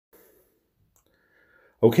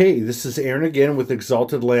Okay, this is Aaron again with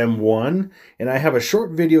Exalted Lamb 1, and I have a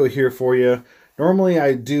short video here for you. Normally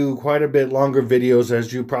I do quite a bit longer videos,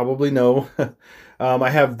 as you probably know.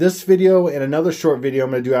 I have this video and another short video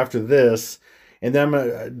I'm going to do after this, and then I'm going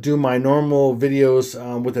to do my normal videos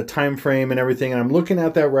with a time frame and everything, and I'm looking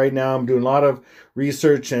at that right now. I'm doing a lot of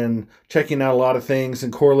research and checking out a lot of things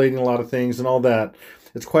and correlating a lot of things and all that.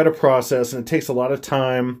 It's quite a process, and it takes a lot of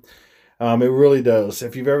time. It really does.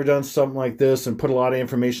 If you've ever done something like this and put a lot of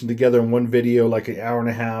information together in one video, like an hour and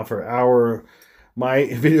a half or hour, my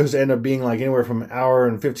videos end up being like anywhere from an hour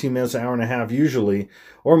and 15 minutes, an hour and a half usually,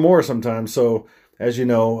 or more sometimes. So as you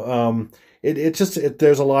know,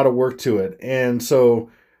 there's a lot of work to it. And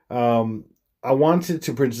so I wanted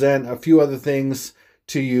to present a few other things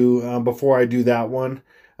to you before I do that one.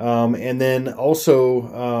 And then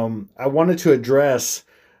also I wanted to address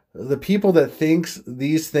the people that thinks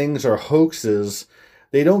these things are hoaxes.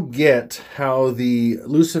 They don't get how the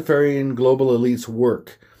Luciferian global elites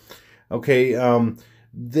work. Okay,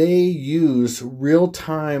 they use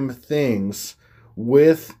real-time things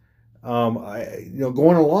with,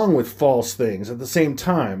 going along with false things at the same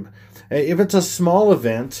time. If it's a small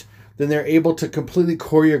event, then they're able to completely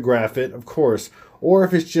choreograph it, of course. Or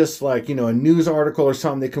if it's just like, a news article or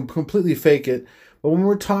something, they can completely fake it. But when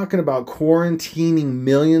we're talking about quarantining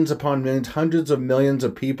millions upon millions, hundreds of millions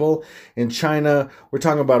of people in China, we're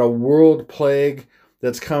talking about a world plague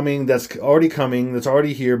that's coming, that's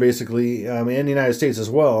already here, basically, in the United States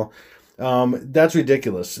as well. That's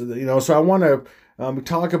ridiculous. So I want to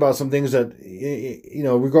talk about some things that,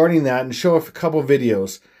 regarding that, and show a couple of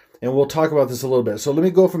videos, and we'll talk about this a little bit. So let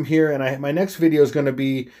me go from here, and my next video is going to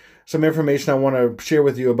be some information I want to share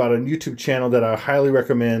with you about a YouTube channel that I highly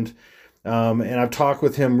recommend. And I've talked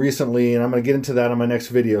with him recently, and I'm going to get into that on my next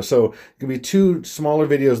video. So it could be two smaller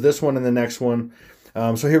videos, this one and the next one.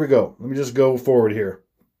 So here we go. Let me just go forward here.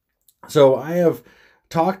 So I have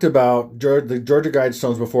talked about the Georgia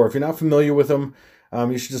Guidestones before. If you're not familiar with them,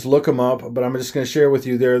 you should just look them up. But I'm just going to share with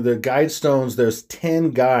you. They're the Guidestones. There's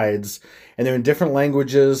 10 guides, and they're in different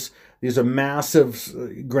languages. These are massive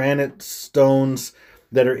granite stones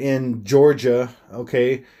that are in Georgia,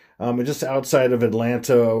 okay? Just outside of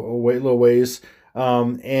Atlanta, a little ways.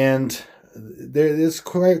 And it's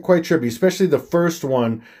quite trippy, especially the first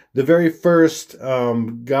one. The very first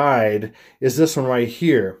guide is this one right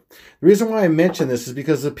here. The reason why I mention this is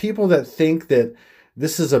because the people that think that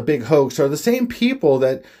this is a big hoax are the same people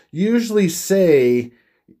that usually say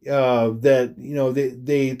that,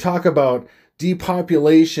 they talk about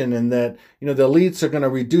depopulation and that, the elites are going to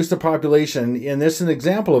reduce the population. And this is an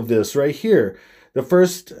example of this right here. The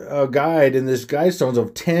first guide in this Guidestones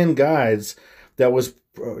of 10 guides that was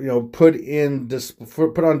put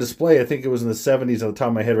on display. I think it was in the 70s at the top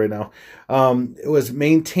of my head right now. It was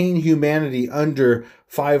maintain humanity under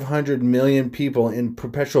 500 million people in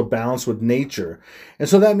perpetual balance with nature. And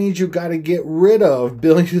so that means you've got to get rid of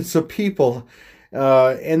billions of people.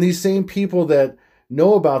 And these same people that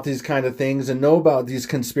know about these kind of things and know about these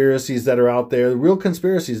conspiracies that are out there, real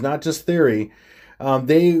conspiracies, not just theory,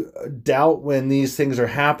 they doubt when these things are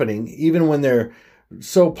happening, even when they're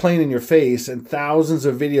so plain in your face, and thousands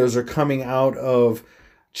of videos are coming out of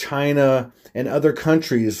China and other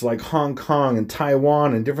countries like Hong Kong and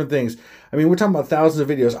Taiwan and different things. I mean, we're talking about thousands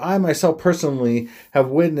of videos. I myself personally have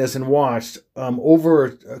witnessed and watched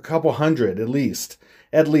over a couple hundred, at least,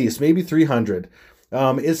 maybe 300.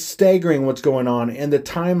 It's staggering what's going on, and the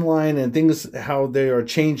timeline and things, how they are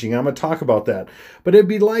changing. I'm going to talk about that. But it'd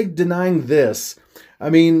be like denying this. I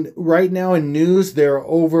mean, right now in news,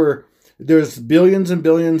 there's billions and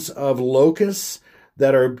billions of locusts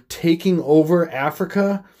that are taking over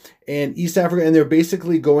Africa and East Africa, and they're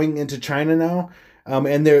basically going into China now.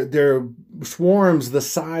 And they're swarms the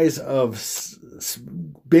size of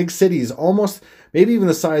big cities, almost maybe even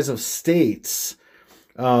the size of states.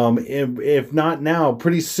 If not now,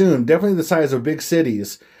 pretty soon, definitely the size of big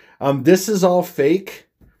cities. This is all fake.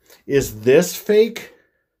 Is this fake?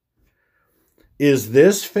 Is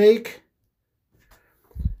this fake?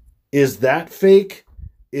 Is that fake?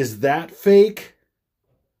 Is that fake?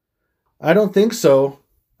 I don't think so.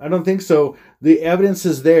 I don't think so. The evidence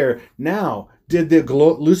is there. Now, did the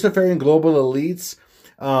Luciferian global elites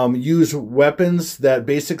use weapons that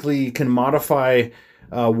basically can modify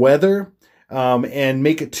weather and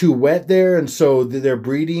make it too wet there? And so their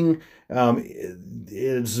breeding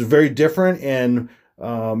is very different, and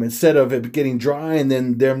instead of it getting dry and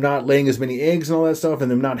then they're not laying as many eggs and all that stuff and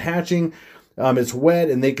they're not hatching, it's wet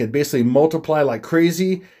and they could basically multiply like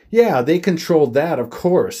crazy. Yeah, they controlled that, of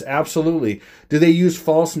course, absolutely. Do they use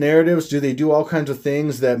false narratives? Do they do all kinds of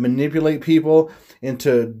things that manipulate people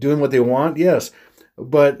into doing what they want? Yes.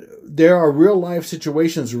 but there are real life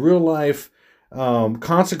situations, real life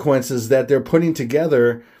consequences that they're putting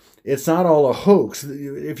together. It's not all a hoax.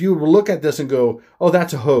 If you look at this and go, oh,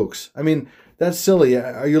 that's a hoax, I mean, that's silly.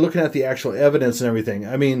 Are you looking at the actual evidence and everything?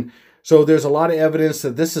 I mean, so there's a lot of evidence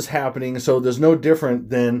that this is happening. So there's no different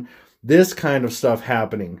than this kind of stuff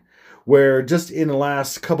happening, where just in the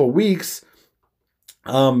last couple of weeks,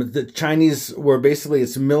 the Chinese were basically,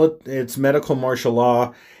 it's medical martial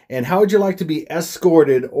law. And how would you like to be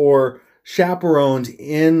escorted or chaperoned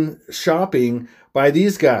in shopping by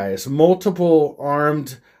these guys, multiple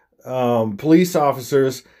armed police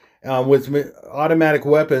officers with automatic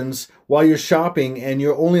weapons while you're shopping, and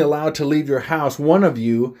you're only allowed to leave your house. One of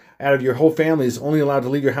you out of your whole family is only allowed to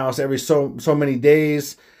leave your house every so many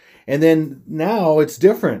days. And then now it's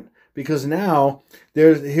different, because now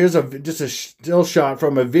here's just a still shot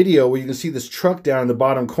from a video where you can see this truck down in the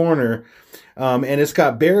bottom corner, and it's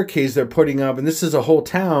got barricades they're putting up, and this is a whole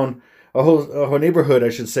town, a whole neighborhood, I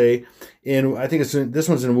should say. I think this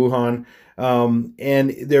one's in Wuhan,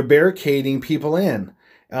 and they're barricading people in.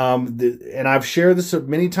 And I've shared this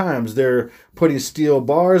many times. They're putting steel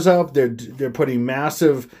bars up. They're putting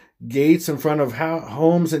massive gates in front of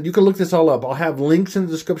homes, and you can look this all up. I'll have links in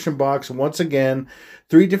the description box. Once again,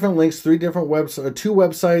 3 different links, 3 different websites, 2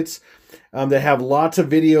 websites that have lots of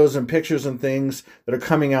videos and pictures and things that are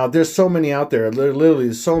coming out. There's so many out there.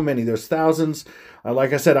 Literally so many. There's thousands.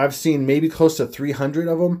 Like I said, I've seen maybe close to 300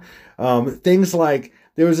 of them. Things like,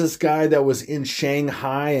 there was this guy that was in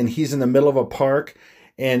Shanghai, and he's in the middle of a park,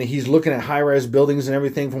 and he's looking at high-rise buildings and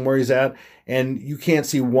everything from where he's at, and you can't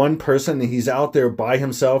see one person, and he's out there by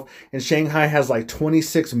himself. And Shanghai has like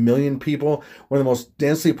 26 million people, one of the most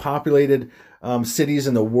densely populated cities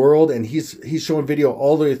in the world, and he's showing video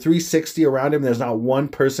all the way 360 around him. There's not one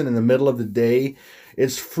person in the middle of the day.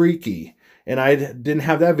 It's freaky. And I didn't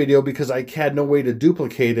have that video because I had no way to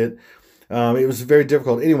duplicate it. It was very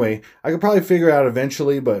difficult. Anyway, I could probably figure it out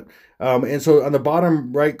eventually, but and so on the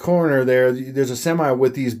bottom right corner there's a semi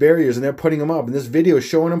with these barriers, and they're putting them up, and this video is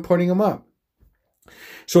showing them putting them up.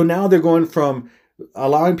 So now they're going from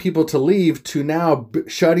allowing people to leave to now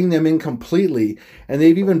shutting them in completely, and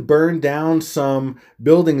they've even burned down some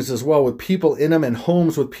buildings as well with people in them, and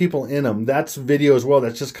homes with people in them. That's video as well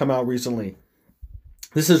that's just come out recently.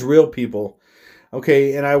 This is real, people.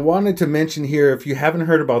 Okay, and I wanted to mention here, if you haven't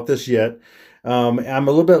heard about this yet, I'm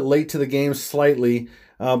a little bit late to the game slightly,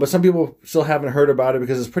 but some people still haven't heard about it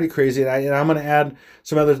because it's pretty crazy. And I'm going to add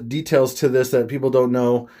some other details to this that people don't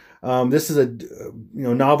know. This is a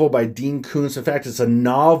novel by Dean Koontz. In fact, it's a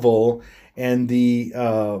novel, and the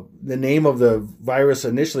name of the virus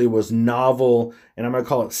initially was novel, and I'm going to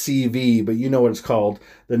call it CV, but you know what it's called,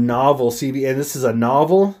 the novel CV. And this is a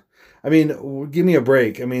novel. I mean, give me a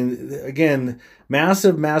break. I mean, again,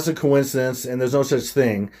 massive coincidence, and there's no such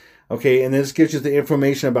thing. Okay, and this gives you the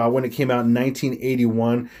information about when it came out in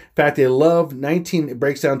 1981. In fact, they love 19. It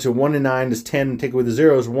breaks down to 1 and 9 is 10. Take away the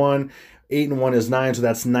 0 is 1. 8 and 1 is 9, so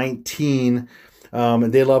that's 19.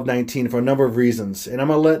 And they love 19 for a number of reasons. And I'm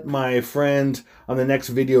going to let my friend on the next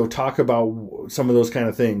video talk about some of those kind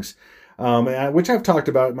of things, which I've talked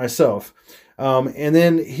about myself. And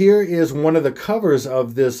then here is one of the covers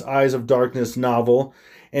of this Eyes of Darkness novel.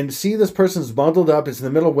 And see, this person's bundled up. It's in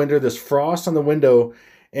the middle of winter. There's frost on the window.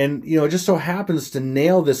 And, it just so happens to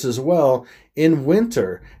nail this as well in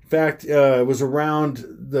winter. In fact, it was around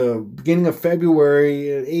the beginning of February,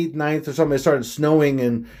 8th, 9th or something. It started snowing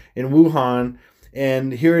in Wuhan.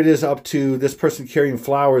 And here it is up to this person carrying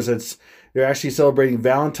flowers. They're actually celebrating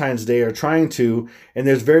Valentine's Day, or trying to. And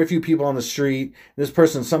there's very few people on the street. This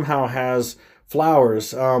person somehow has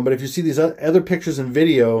flowers. But if you see these other pictures and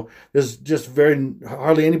video, there's just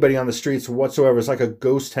hardly anybody on the streets whatsoever. It's like a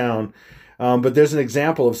ghost town. But there's an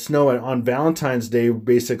example of snow on Valentine's Day,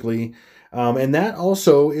 basically. And that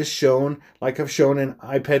also is shown, like I've shown in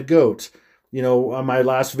iPad Goat. On my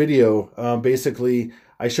last video, basically,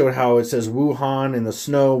 I showed how it says Wuhan in the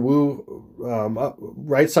snow,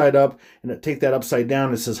 right side up, and take that upside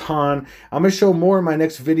down, it says Han. I'm going to show more in my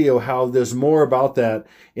next video how there's more about that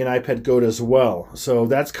in iPad Goat as well. So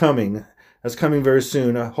that's coming. That's coming very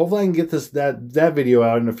soon. Hopefully I can get that video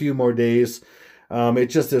out in a few more days.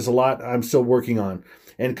 There's a lot I'm still working on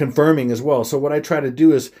and confirming as well. So what I try to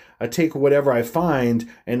do is I take whatever I find,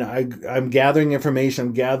 and I'm gathering information,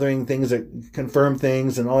 I'm gathering things that confirm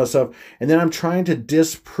things and all that stuff. And then I'm trying to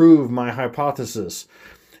disprove my hypothesis,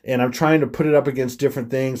 and I'm trying to put it up against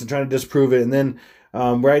different things and trying to disprove it. And then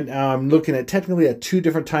right now I'm looking at technically at 2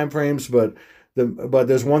 different time frames, but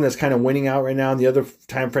there's one that's kind of winning out right now. And the other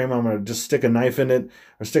time frame, I'm going to just stick a knife in it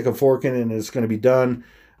or stick a fork in it, and it's going to be done.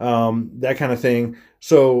 That kind of thing.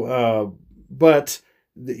 So But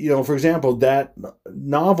for example, that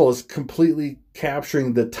novel is completely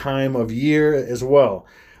capturing the time of year as well.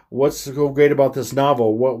 What's so great about this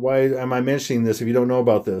novel? Why am I mentioning this if you don't know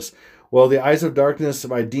about this? Well, The Eyes of Darkness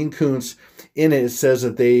by Dean Koontz, in it says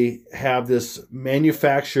that they have this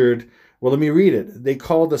manufactured, well, let me read it. They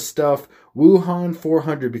call the stuff Wuhan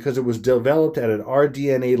 400 because it was developed at an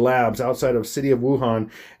rDNA labs outside of city of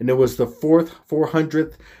Wuhan, and it was the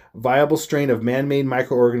 400th viable strain of man-made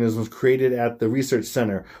microorganisms created at the research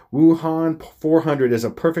center. Wuhan 400 is a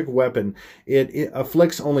perfect weapon. It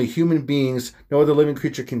afflicts only human beings. No other living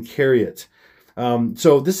creature can carry it.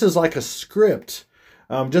 So this is like a script.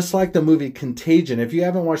 Just like the movie Contagion. If you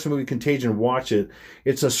haven't watched the movie Contagion, watch it.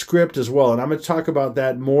 It's a script as well. And I'm going to talk about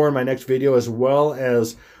that more in my next video, as well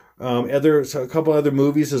as a couple other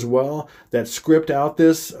movies as well that script out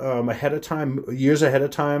this ahead of time, years ahead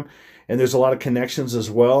of time. And there's a lot of connections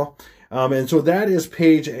as well. And so that is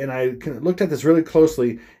page, and I looked at this really closely,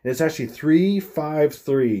 and it's actually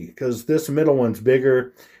 353, because this middle one's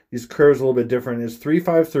bigger. These curves a little bit different. It's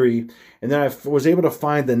 353. And then I was able to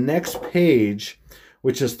find the next page,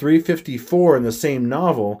 which is 354 in the same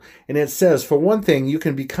novel. And it says, for one thing, you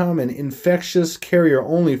can become an infectious carrier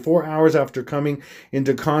only 4 hours after coming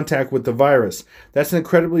into contact with the virus. That's an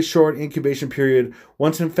incredibly short incubation period.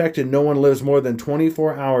 Once infected, no one lives more than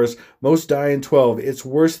 24 hours. Most die in 12. It's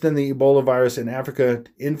worse than the Ebola virus in Africa,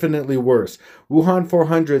 infinitely worse. Wuhan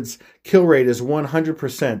 400's kill rate is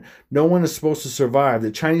 100%. No one is supposed to survive. The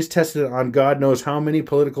Chinese tested it on God knows how many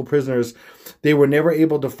political prisoners. They were never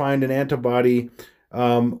able to find an antibody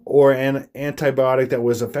or an antibiotic that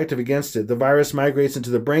was effective against it. The virus migrates into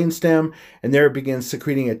the brainstem, and there it begins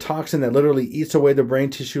secreting a toxin that literally eats away the brain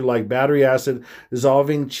tissue like battery acid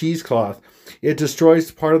dissolving cheesecloth. It destroys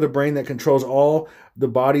part of the brain that controls all the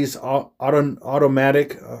body's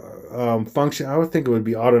automatic function. I would think it would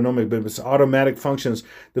be autonomic, but it's automatic functions.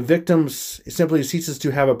 The victim simply ceases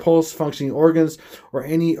to have a pulse, functioning organs, or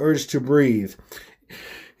any urge to breathe.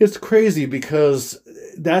 It's crazy because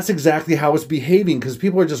that's exactly how it's behaving, because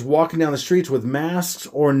people are just walking down the streets with masks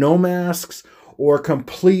or no masks or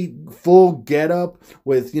complete full getup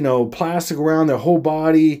with, plastic around their whole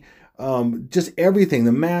body, just everything,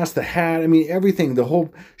 the mask, the hat, everything, the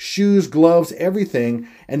whole shoes, gloves, everything,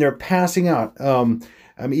 and they're passing out.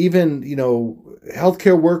 Even,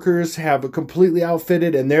 healthcare workers have it completely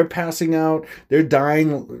outfitted and they're passing out, they're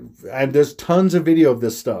dying, and there's tons of video of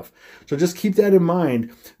this stuff. So just keep that in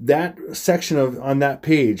mind. That section on that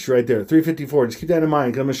page right there, 354, just keep that in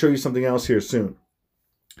mind, because I'm going to show you something else here soon.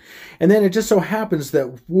 And then it just so happens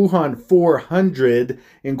that Wuhan 400,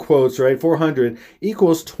 in quotes, right, 400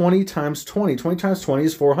 equals 20 times 20. 20 times 20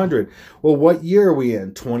 is 400. Well, what year are we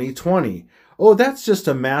in? 2020. Oh, that's just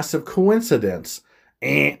a massive coincidence.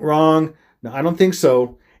 Wrong. No, I don't think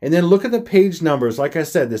so. And then look at the page numbers. Like I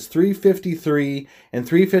said, there's 353 and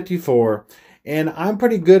 354. And I'm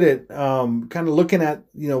pretty good at kind of looking at,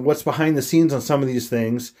 what's behind the scenes on some of these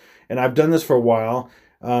things. And I've done this for a while.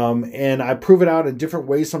 And I prove it out in different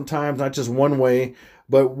ways sometimes, not just one way.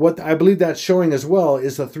 But what I believe that's showing as well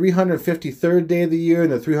is the 353rd day of the year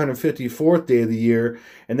and the 354th day of the year.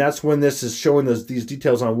 And that's when this is showing these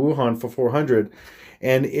details on Wuhan for 400.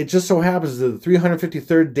 And it just so happens that the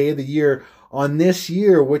 353rd day of the year on this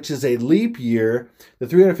year, which is a leap year, the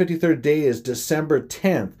 353rd day is December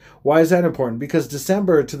 10th. Why is that important? Because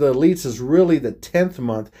December to the elites is really the 10th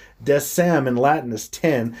month. Decem in Latin is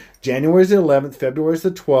 10. January is the 11th. February is the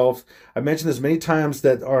 12th. I mentioned this many times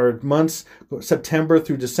that our months, September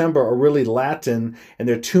through December, are really Latin, and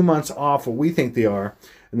they're 2 months off what we think they are.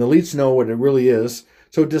 And the elites know what it really is.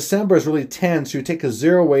 So December is really 10, so you take a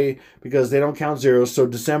 0 away because they don't count zeros. So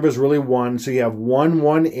December is really 1, so you have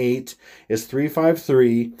 118 is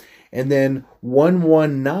 353, and then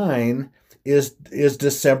 119 is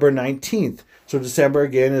December 19th. So December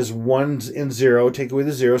again is 1 and 0, take away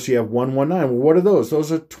the 0, so you have 119. Well, what are those?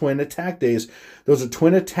 Those are twin attack days. Those are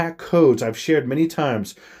twin attack codes I've shared many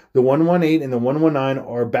times. The 118 and the 119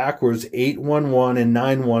 are backwards, 811 and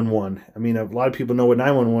 911. A lot of people know what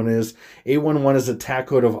 911 is. 811 is a attack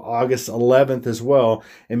code of August 11th as well,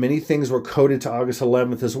 and many things were coded to August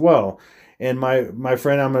 11th as well. And my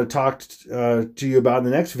friend I'm going to talk to you about in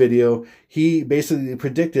the next video, he basically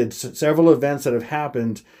predicted several events that have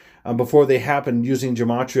happened before they happened using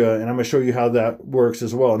gematria, and I'm going to show you how that works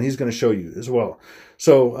as well, and he's going to show you as well.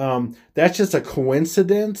 So that's just a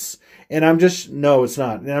coincidence, and no, it's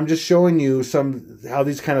not. And I'm just showing you how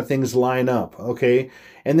these kind of things line up, okay?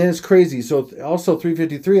 And then it's crazy. So also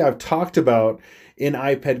 353 I've talked about in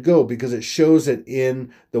iPad Go because it shows it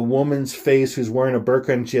in the woman's face who's wearing a burqa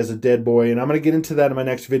and she has a dead boy, and I'm going to get into that in my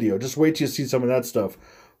next video. Just wait till you see some of that stuff.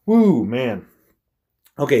 Woo, man.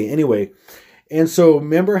 Okay, anyway. And so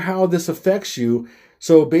remember how this affects you.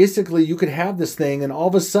 So basically you could have this thing and all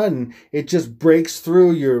of a sudden it just breaks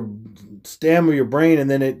through your stem of your brain and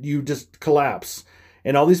then you just collapse.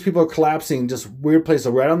 And all these people are collapsing, just weird places,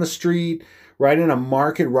 right on the street, right in a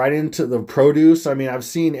market, right into the produce. I mean, I've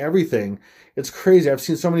seen everything. It's crazy. I've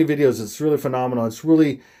seen so many videos. It's really phenomenal. It's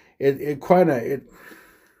really, it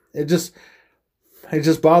just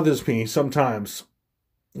bothers me sometimes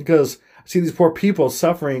because I see these poor people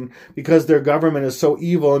suffering because their government is so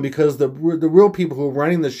evil and because the real people who are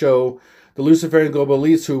running the show, the Luciferian global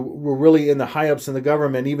elites who were really in the high-ups in the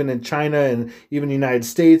government, even in China and even the United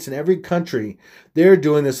States and every country, they're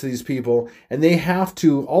doing this to these people, and they have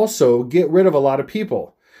to also get rid of a lot of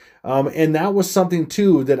people. And that was something,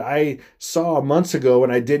 too, that I saw months ago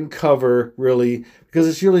and I didn't cover, really, because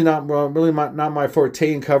it's really not my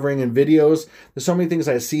forte in covering in videos. There's so many things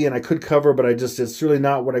I see and I could cover, but it's really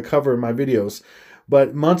not what I cover in my videos.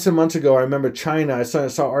 But months and months ago, I remember China, I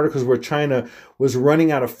saw articles where China was running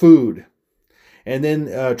out of food. And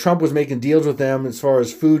then Trump was making deals with them as far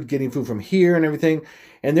as food, getting food from here and everything.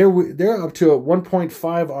 And they're up to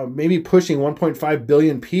 1.5, maybe pushing 1.5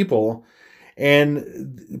 billion people.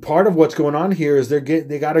 And part of what's going on here is they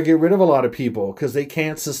got to get rid of a lot of people because they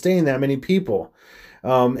can't sustain that many people.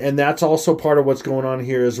 And that's also part of what's going on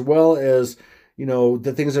here, as well as, you know,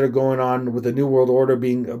 the things that are going on with the New World Order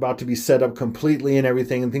being about to be set up completely and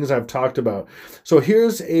everything, and things I've talked about. So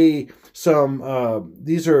here's these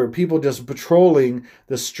are people just patrolling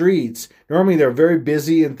the streets. Normally they're very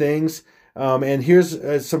busy and things. And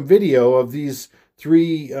here's some video of these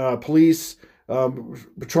three police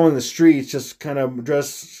patrolling the streets, just kind of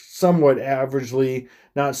dressed somewhat averagely,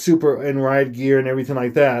 not super in riot gear and everything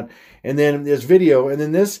like that. And then there's video, and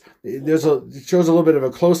then it shows a little bit of a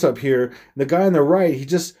close up here. The guy on the right,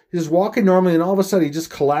 he's walking normally, and all of a sudden he just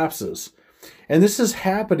collapses. And this is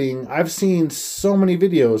happening. I've seen so many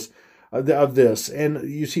videos of this, and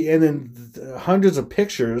you see, and then hundreds of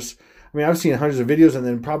pictures. I mean, I've seen hundreds of videos, and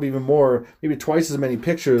then probably even more, maybe twice as many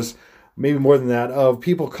pictures, maybe more than that, of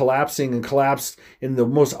people collapsing and collapsed in the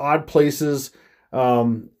most odd places,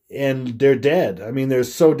 and they're dead. I mean, they're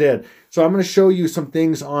so dead. So I'm going to show you some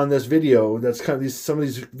things on this video. That's kind of some of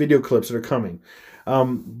these video clips that are coming.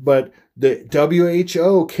 But the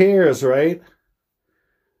WHO cares, right?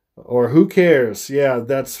 Or who cares? Yeah,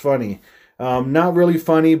 that's funny. Not really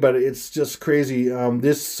funny, but it's just crazy.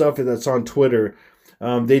 This stuff that's on Twitter,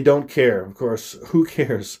 they don't care, of course. Who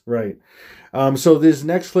cares, right? So these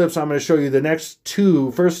next clips I'm going to show you,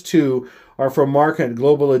 the first two are from Mark at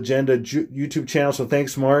Global Agenda YouTube channel. So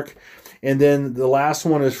thanks, Mark. And then the last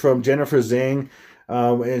one is from Jennifer Zhang.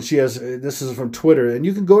 And this is from Twitter. And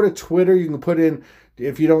you can go to Twitter. You can put in,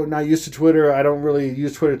 if you not used to Twitter, I don't really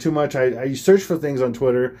use Twitter too much. I search for things on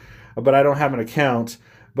Twitter, but I don't have an account.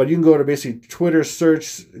 But you can go to basically Twitter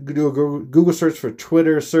search, do a Google search for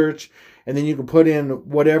Twitter search, and then you can put in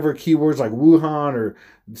whatever keywords like Wuhan or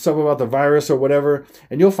stuff about the virus or whatever,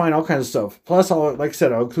 and you'll find all kinds of stuff. Plus, like I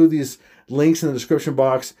said, I'll include these links in the description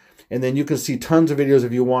box, and then you can see tons of videos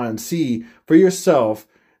if you want and see for yourself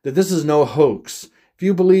that this is no hoax. If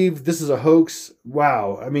you believe this is a hoax,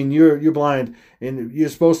 wow. I mean, you're blind, and you're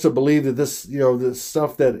supposed to believe that this, this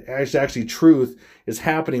stuff that is actually truth is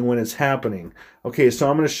happening when it's happening. Okay, so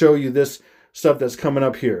I'm going to show you this stuff that's coming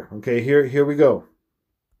up here. Okay, here we go.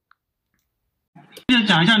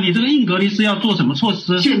 讲一下你这个硬隔离是要做什么措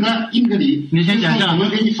施？现在硬隔离，你先讲一下。我们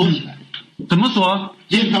给你锁起来。怎么锁？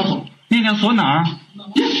链条锁。链条锁哪儿？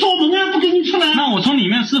你锁门啊，不给你出来。那我从里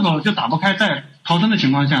面是否就打不开？在逃生的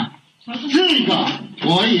情况下，这个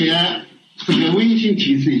我也这个温馨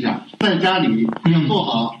提示一下，在家里要做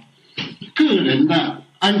好个人的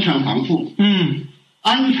安全防护。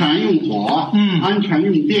安全用火。安全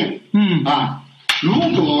用电。如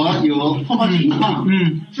果有突发情况，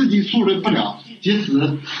自己处理不了，及时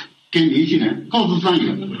给联系人，告知伤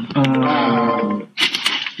员。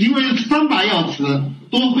因为3把钥匙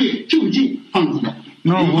都会就近放置的。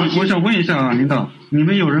那我想问一下啊，领导，你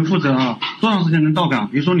们有人负责啊？多长时间能到岗？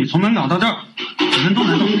比如说你从门岗到这儿，几分钟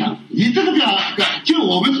能到岗？你这个表就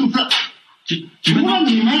我们处置。除了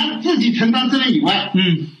你们自己承担责任以外，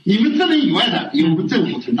你们责任以外的由我们政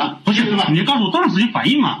府承担，不是吧？你告诉我多长时间反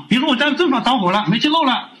应嘛？比如说我家的正法着火了，煤气漏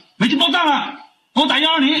了，煤气爆炸了，给我打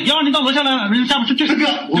120，120到楼下了，人下不去，这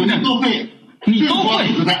个我们都会，你都会，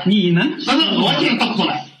你能？但是我现在倒出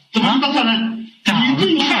来，怎么倒出来呢？以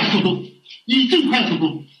最快速度，以最快速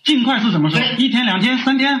度。尽快是什么时候？1天、2天、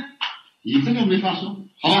3天？你这个没法说，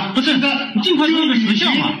好吧？不是，尽快是一个时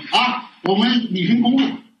效嘛？我们履行公务。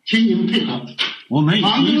请你们配合，我们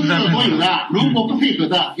防公司所有的，如果不配合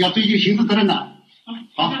的，要追究刑事责任的。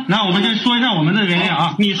好，那我们就说一下我们的原因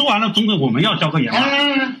啊。你说完了，总归我们要交个言吧。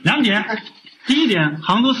2点，第一点，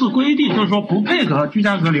杭州市规定就是说不配合居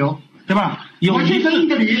家隔离，对吧？有一次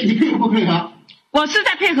你配合不配合？我是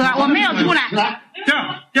在配合，我没有出来。来，第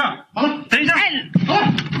二，好了，等一下。好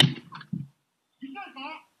了。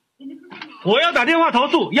我要打电话投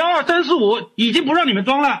诉12345，已经不让你们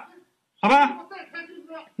装了，好吧？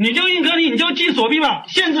你就硬隔离，你就记锁闭吧，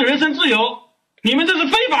限制人身自由，你们这是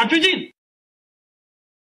非法拘禁。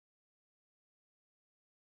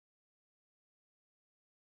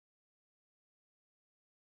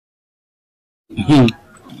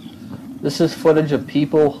This is footage of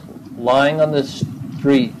people lying on the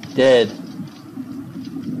street dead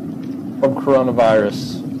from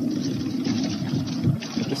coronavirus.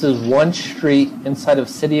 This is one street inside of a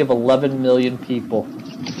city of 11 million people.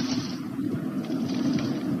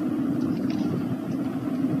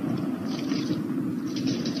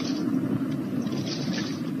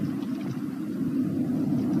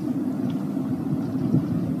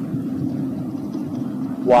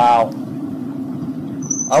 Wow.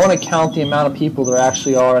 I want to count the amount of people there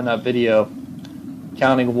actually are in that video.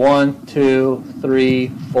 Counting 1, 2, 3,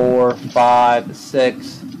 4, 5,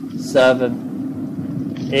 6,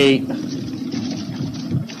 7, 8,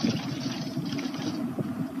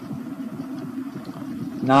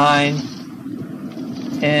 9,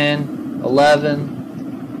 10,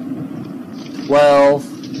 11, 12,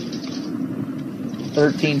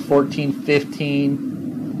 13, 14,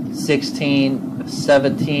 15, 16,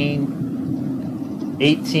 17,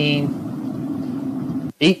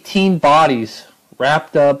 18 bodies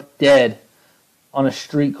wrapped up dead on a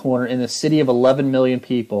street corner in a city of 11 million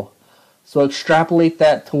people. So extrapolate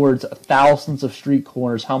that towards thousands of street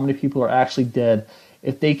corners, how many people are actually dead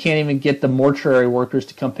if they can't even get the mortuary workers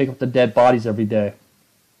to come pick up the dead bodies every day.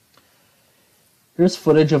 Here's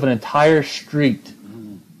footage of an entire street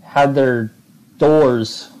had their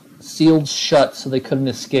doors sealed shut so they couldn't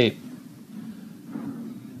escape.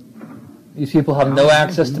 These people have no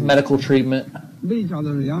access to medical treatment. They're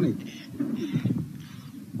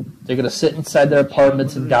going to sit inside their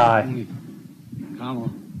apartments and die.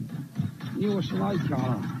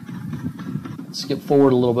 Skip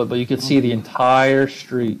forward a little bit, but you can see the entire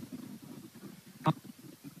street.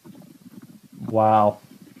 Wow.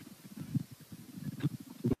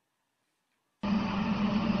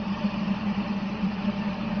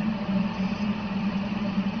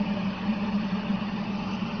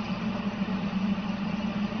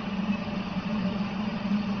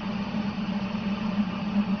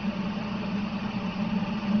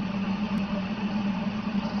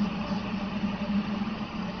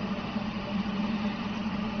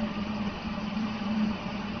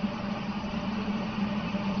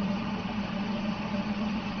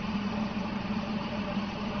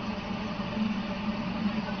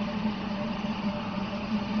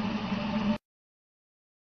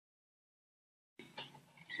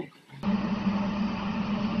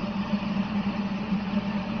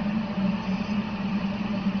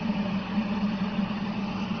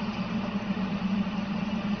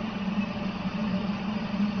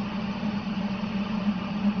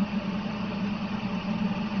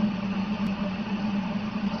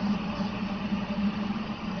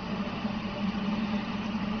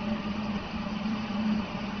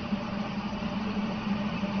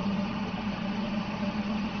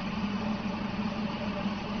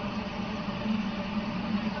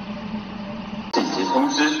通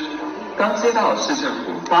知，刚接到市政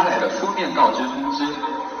府发来的书面告知通知，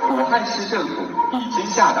武汉市政府已经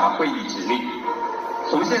下达会议指令，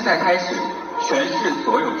从现在开始，全市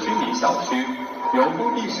所有居民小区由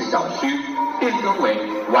封闭式小区变更为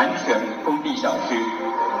完全封闭小区，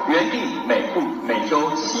原定每户每周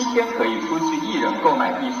7天可以出去1人购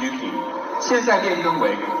买必需品，现在变更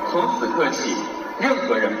为从此刻起，任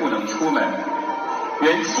何人不能出门，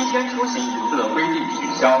原7天出行一次的规定取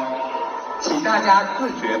消。请大家自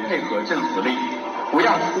觉配合政府令，不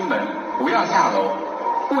要出门，不要下楼，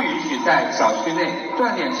不允许在小区内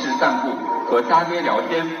锻炼式散步和搭街聊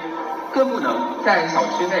天，更不能在小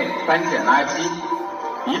区内翻捡垃圾。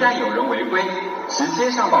一旦有人违规，直接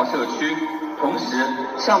上报社区，同时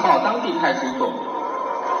上报当地派出所。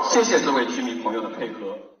谢谢各位居民朋友的配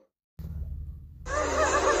合。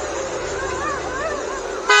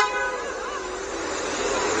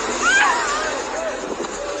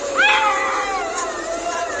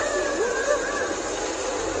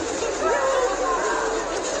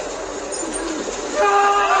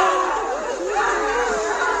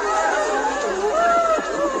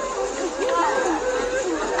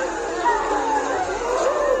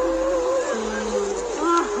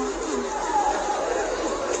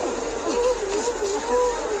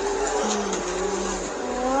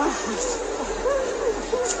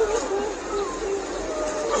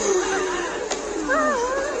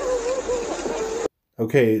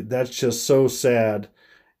Okay, that's just so sad.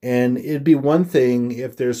 And it'd be one thing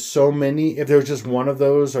if there's so many, if there's just one of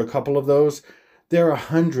those or a couple of those. There are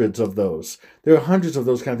hundreds of those. There are hundreds of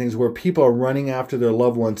those kind of things where people are running after their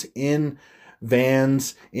loved ones in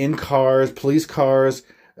vans, in cars, police cars,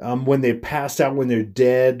 when they passed out, when they're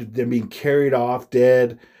dead, they're being carried off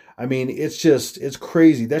dead. I mean, it's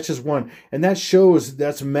crazy. That's just one. And that shows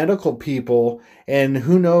that's medical people. And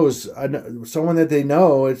who knows, someone that they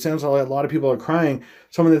know, it sounds like a lot of people are crying,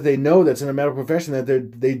 someone that they know that's in a medical profession that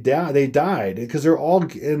they died because they're all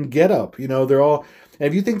in get up. They're all, and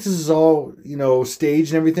if you think this is all,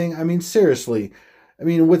 staged and everything, I mean, seriously. I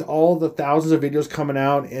mean, with all the thousands of videos coming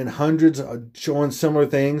out and hundreds showing similar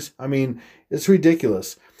things, I mean, it's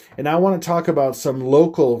ridiculous. And I want to talk about some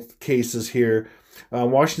local cases here.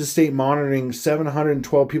 Washington State monitoring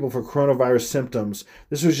 712 people for coronavirus symptoms.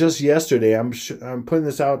 This was just yesterday. I'm putting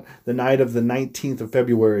this out the night of the 19th of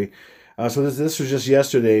February. So this was just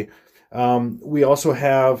yesterday. We also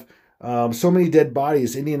have so many dead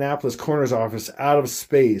bodies. Indianapolis coroner's office out of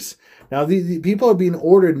space. Now the people are being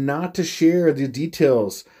ordered not to share the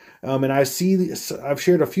details. And I've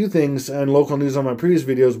shared a few things in local news on my previous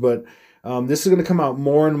videos, but this is going to come out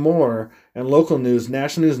more and more in local news.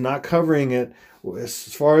 National news not covering it.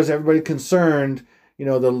 As far as everybody concerned,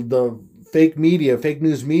 the fake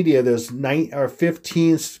news media, there's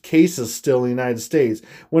 15 cases still in the United States.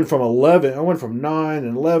 Went from 11, I went from 9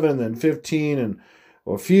 and 11, and then 15 and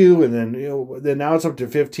a few, and then now it's up to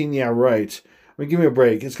 15. Yeah, right. I mean, give me a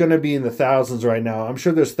break. It's going to be in the thousands right now. I'm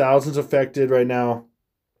sure there's thousands affected right now.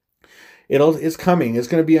 It's coming. It's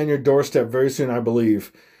going to be on your doorstep very soon, I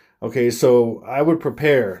believe. Okay, so I would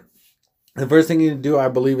prepare. The first thing you need to do, I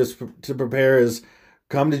believe, is to prepare is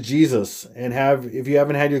come to Jesus and if you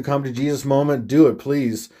haven't had your come to Jesus moment, do it,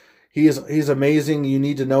 please. He's amazing. You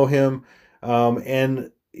need to know him.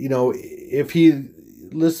 And if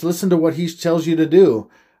listen to what he tells you to do.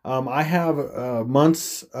 I have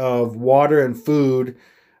months of water and food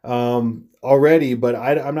already, but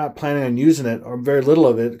I'm not planning on using it, or very little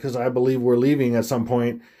of it, because I believe we're leaving at some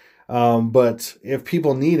point. But if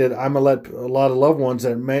people need it, I'm gonna let a lot of loved ones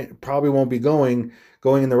that probably won't be going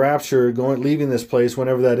in the rapture, leaving this place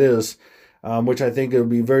whenever that is, which I think it'll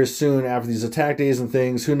be very soon after these attack days and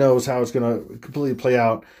things. Who knows how it's gonna completely play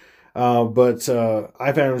out? But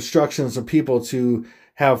I've had instructions of people to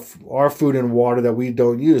have our food and water that we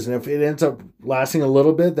don't use, and if it ends up lasting a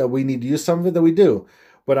little bit, that we need to use some of it, that we do.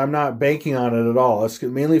 But I'm not banking on it at all. It's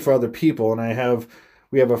mainly for other people, and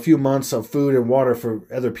we have a few months of food and water for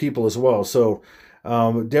other people as well. So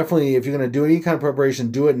definitely, if you're going to do any kind of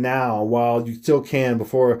preparation, do it now while you still can,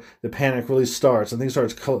 before the panic really starts and things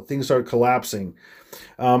start collapsing.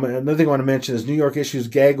 Another thing I want to mention is New York issues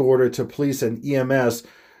gag order to police and EMS.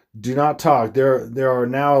 Do not talk. There are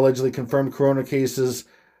now allegedly confirmed corona cases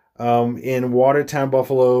in Watertown,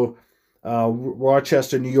 Buffalo,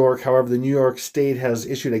 Rochester, New York. However, the New York State has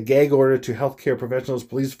issued a gag order to healthcare professionals,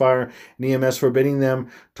 police, fire, and EMS, forbidding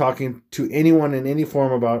them talking to anyone in any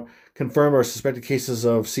form about confirmed or suspected cases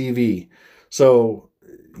of CV. So,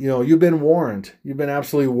 you've been warned. You've been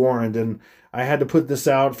absolutely warned, and I had to put this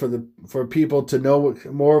out for people to know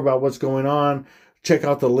more about what's going on. Check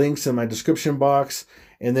out the links in my description box.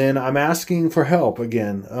 And then I'm asking for help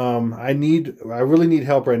again. I really need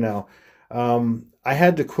help right now. I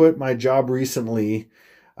had to quit my job recently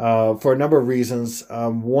for a number of reasons.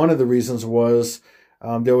 One of the reasons was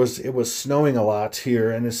it was snowing a lot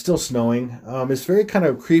here, and it's still snowing. It's very kind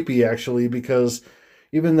of creepy, actually, because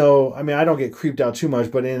even though, I don't get creeped out too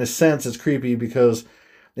much, but in a sense it's creepy because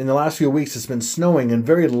in the last few weeks it's been snowing, and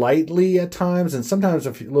very lightly at times, and sometimes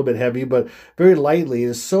a little bit heavy, but very lightly.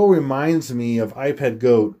 It so reminds me of iPad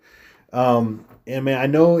Goat. And I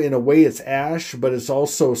know in a way it's ash, but it's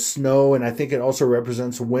also snow, and I think it also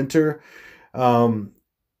represents winter. And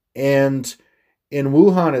in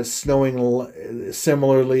Wuhan it's snowing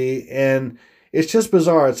similarly, and it's just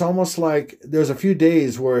bizarre. It's almost like there's a few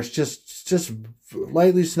days where it's just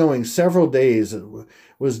lightly snowing. Several days it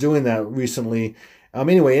was doing that recently.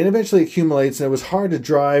 Anyway, and eventually accumulates, and it was hard to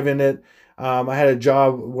drive in it. I had a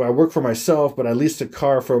job where I worked for myself, but I leased a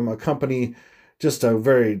car from a company, just a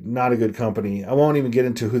very not a good company. I won't even get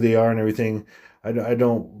into who they are and everything. I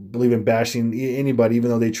don't believe in bashing anybody, even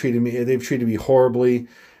though they've treated me horribly.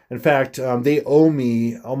 In fact, they owe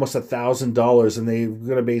me almost $1,000, and they're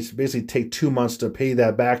going to basically take 2 months to pay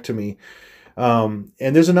that back to me. And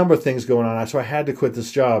there's a number of things going on, so I had to quit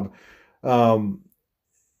this job.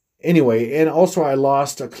 Anyway, and also I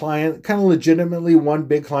lost a client, kind of legitimately, one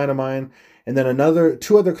big client of mine, and then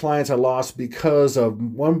two other clients I lost because of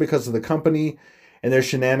the company, and their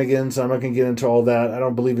shenanigans. I'm not going to get into all that. I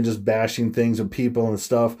don't believe in just bashing things and people and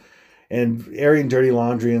stuff and airing dirty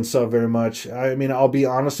laundry and stuff very much. I mean, I'll be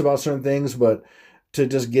honest about certain things, but to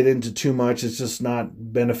just get into too much, it's just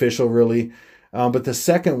not beneficial, really. But the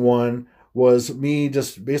second one was me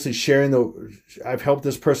just basically sharing I've helped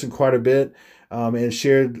this person quite a bit, and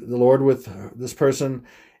shared the Lord with this person,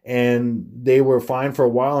 and they were fine for a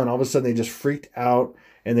while, and all of a sudden they just freaked out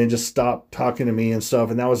and then just stopped talking to me and stuff.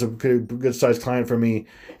 And that was a good sized client for me.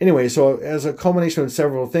 Anyway, so as a culmination of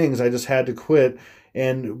several things, I just had to quit,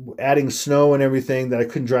 and adding snow and everything that I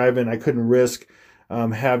couldn't drive in, I couldn't risk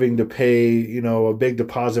having to pay, you know, a big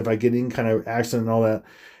deposit if I get any kind of accident and all that.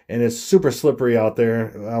 And it's super slippery out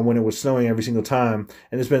there when it was snowing every single time.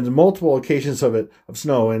 And there's been multiple occasions of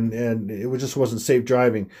snow, and it just wasn't safe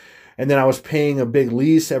driving. And then I was paying a big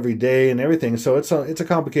lease every day and everything. So it's a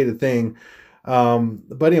complicated thing.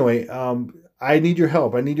 But anyway, I need your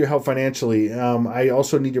help. I need your help financially. I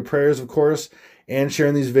also need your prayers, of course, and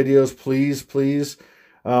sharing these videos, please, please.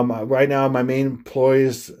 Right now, my main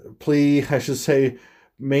plea is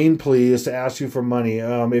to ask you for money.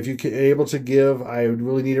 If you're able to give, I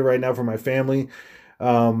really need it right now for my family.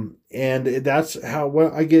 And that's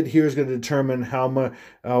what I get here is going to determine how much,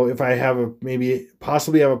 if I have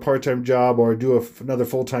possibly have a part-time job or do another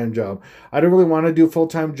full-time job. I don't really want to do a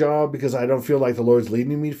full-time job because I don't feel like the Lord's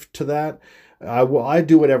leading me to that. I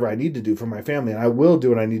do whatever I need to do for my family, and I will do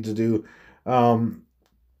what I need to do.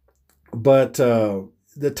 But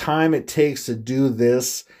the time it takes to do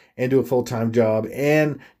this and do a full-time job,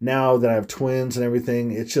 and now that I have twins and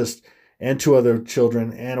everything, and two other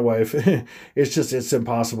children and a wife, it's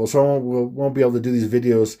impossible. So I won't be able to do these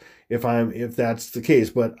videos if that's the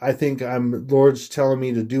case. But I think Lord's telling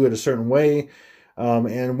me to do it a certain way,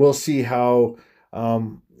 and we'll see how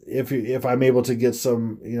if I'm able to get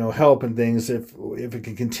some help and things, if it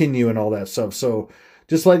can continue and all that stuff. So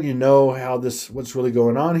just letting you know what's really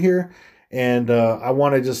going on here. And I'm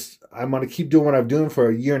going to keep doing what I'm doing for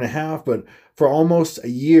a year and a half, but for almost a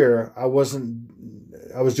year, I was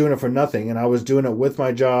doing it for nothing, and I was doing it with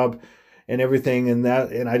my job and everything, and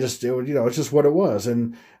it's just what it was.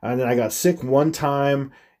 And then I got sick one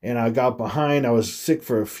time, and I got behind. I was sick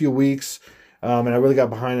for a few weeks, and I really got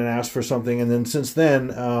behind and asked for something. And then since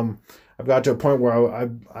then, I've got to a point where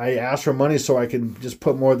I asked for money so I can just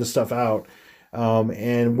put more of the stuff out,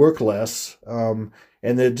 and work less.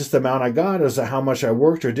 And just the amount I got is how much I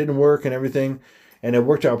worked or didn't work and everything. And it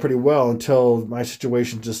worked out pretty well until my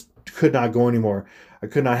situation just could not go anymore. I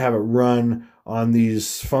could not have it run on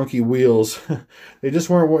these funky wheels. It just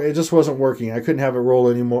wasn't working. I couldn't have it roll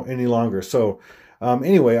any longer. So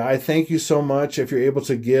anyway, I thank you so much. If you're able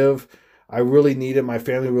to give, I really need it. My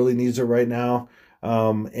family really needs it right now.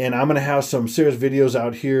 And I'm going to have some serious videos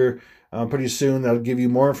out here pretty soon that'll give you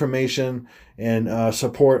more information and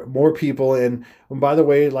support more people. And by the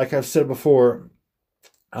way, like I've said before,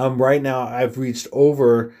 right now I've reached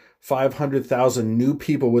over 500,000 new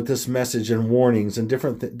people with this message and warnings and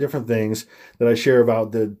different things that I share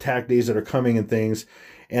about the attack days that are coming and things.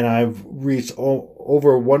 And I've reached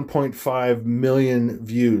over 1.5 million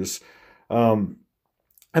views.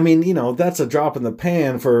 I mean, that's a drop in the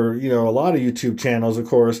pan for, a lot of YouTube channels, of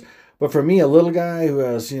course. But for me, a little guy who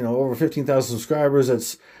has, over 15,000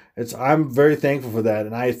 subscribers, I'm very thankful for that.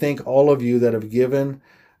 And I thank all of you that have given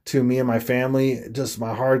to me and my family. Just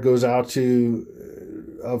my heart goes out to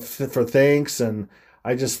for thanks, and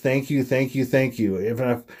I just thank you.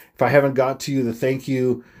 If I haven't got to you, the thank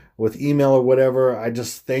you with email or whatever, I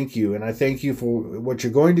just thank you, and I thank you for what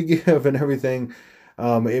you're going to give and everything.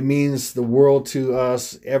 It means the world to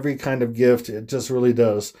us. Every kind of gift, it just really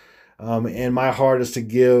does. And my heart is to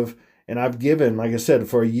give, and I've given, like I said,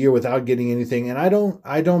 for a year without getting anything. And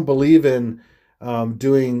I don't believe in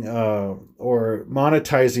doing or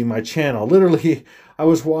monetizing my channel. Literally, I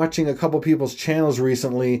was watching a couple people's channels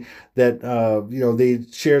recently that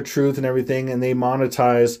they share truth and everything, and they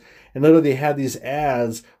monetize, and literally they had these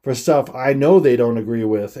ads for stuff I know they don't agree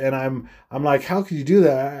with. And I'm like, how could you do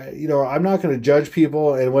that? I'm not going to judge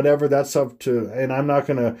people and whatever, that's up to, and I'm not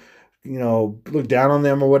going to look down on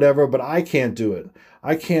them or whatever, but I can't do it.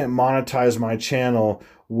 I can't monetize my channel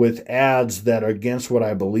with ads that are against what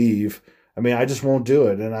I believe. I mean, I just won't do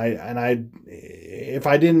it. And if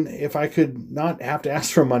I could not have to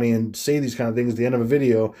ask for money and say these kind of things at the end of a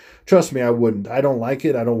video, trust me, I wouldn't. I don't like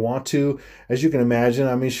it. I don't want to, as you can imagine.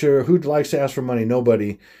 I mean, sure, who likes to ask for money?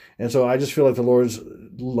 Nobody. And so I just feel like the Lord's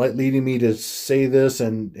leading me to say this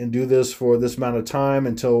and do this for this amount of time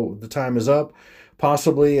until the time is up,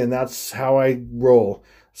 possibly. And that's how I roll.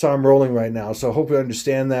 So I'm rolling right now. So I hope you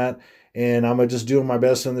understand that. And I'm just doing my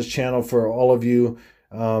best on this channel for all of you.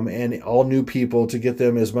 and all new people, to get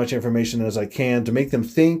them as much information as I can, to make them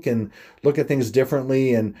think and look at things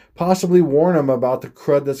differently, and possibly warn them about the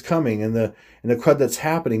crud that's coming and the crud that's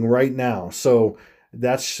happening right now. So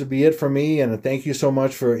that should be it for me, and thank you so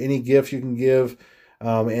much for any gift you can give,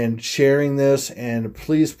 and sharing this. And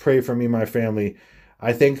please pray for me and my family.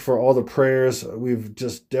 I thank for all the prayers. We've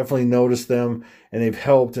just definitely noticed them, and they've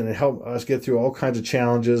helped, and it helped us get through all kinds of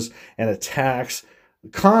challenges and attacks,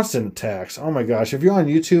 constant attacks. Oh my gosh, if you're on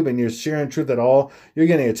YouTube and you're sharing truth at all, you're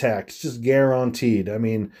getting attacked. It's just guaranteed. I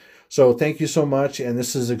mean, so thank you so much, and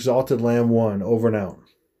this is Exalted Lamb 1, over and out.